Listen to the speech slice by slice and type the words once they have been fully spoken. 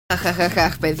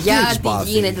Αχ, παιδιά, τι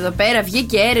γίνεται εδώ πέρα?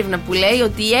 Βγήκε έρευνα που λέει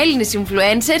ότι οι Έλληνες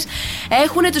influencers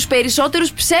έχουν τους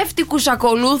περισσότερους ψεύτικους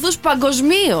ακολούθους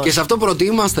παγκοσμίως. Και σε αυτό πρώτοι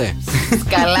είμαστε.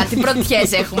 Καλά, τι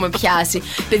πρωτιές έχουμε πιάσει.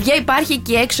 Παιδιά, υπάρχει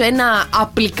εκεί έξω ένα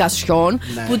application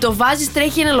που το βάζεις,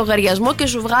 τρέχει ένα λογαριασμό και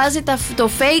σου βγάζει το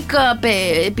fake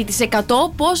επί της 100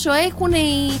 πόσο έχουν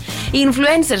οι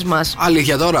influencers μας.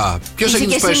 Αλήθεια τώρα? Ποιος έχει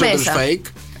τους περισσότερους fake?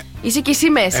 Είσαι και εσύ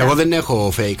μέσα. Εγώ δεν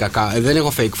έχω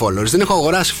fake followers, δεν έχω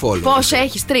αγοράσει followers. Πόσο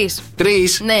έχεις?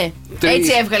 3. Ναι.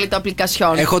 Έτσι έβγαλε το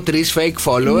application. Έχω 3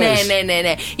 fake followers.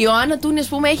 Ναι. Η Ιωάννα Τούνη, ας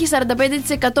πούμε, έχει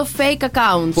 45% fake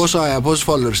accounts. Πόσους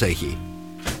followers έχει?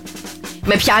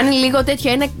 Με πιάνει λίγο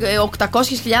τέτοιο, είναι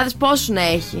 800.000 πόσους να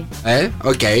έχει.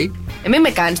 Οκ. Μην με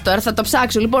κάνεις τώρα, θα το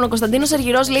ψάξω. Λοιπόν, ο Κωνσταντίνος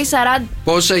Αργυρός λέει 40.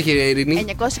 Πόσο έχει, Ειρήνη?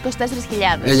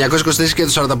 924.000. 924 και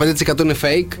το 45% είναι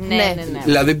fake. Ναι.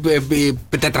 Δηλαδή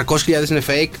 400.000 είναι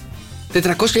fake.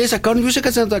 400.000 account, ποιος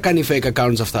έκατσε να τα κάνει fake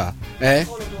accounts αυτά?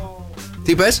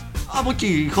 Τι είπες? Από εκεί,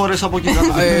 οι χώρες από εκεί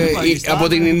κάτω. Από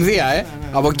την Ινδία,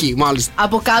 Από εκεί, μάλιστα.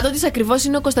 Από κάτω της ακριβώς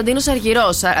είναι ο Κωνσταντίνος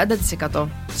Αργυρός, 40%.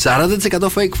 40%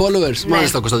 fake followers,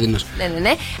 μάλιστα, ο Κωνσταντίνος.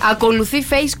 Ναι. Ακολουθεί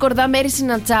face Κορδά Μέρη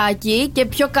Συνατσάκη και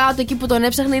πιο κάτω εκεί που τον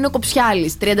έψαχνε είναι ο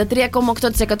Κοψιάλης,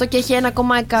 33,8% και έχει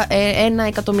 1,1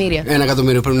 εκατομμύρια. 1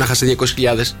 εκατομμύριο, πρέπει να χάσει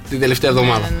 200.000 την τελευταία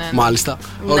εβδομάδα. Μάλιστα.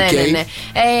 Ναι.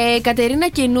 Κατερίνα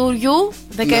Καινούριου,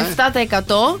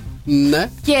 17%. Ναι.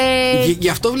 Και... Γι'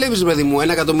 αυτό βλέπεις, παιδί μου, 1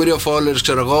 εκατομμύριο followers,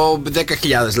 ξέρω εγώ, 10.000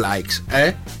 likes.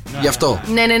 Γι' αυτό.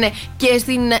 Ναι. Και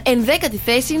στην 11η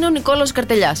θέση είναι ο Νικόλαος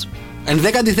Καρτελιάς.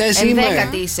 11η θέση είμαι.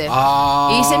 11η είσαι.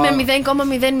 Είσαι με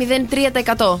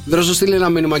 0,003%. Δεν σου στείλει ένα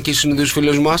μήνυμα εκεί στους ίδιους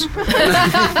φίλους μας.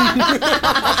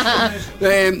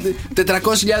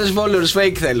 400.000 followers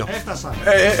fake θέλω.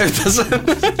 Έφτασα.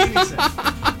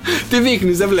 Τι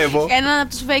δείχνεις, δεν βλέπω. Έναν από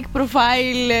τους fake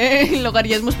profile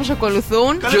λογαριασμούς που σε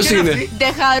ακολουθούν. Ποιος είναι?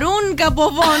 Ντεχαρούν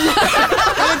Καποβόν.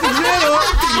 Δεν ξέρω.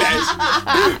 Τι λες?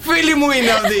 Φίλοι μου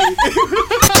είναι αυτοί.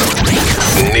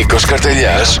 Νίκος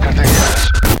Καρτελιάς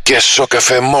και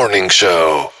Σοκαφέ Morning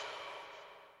Show.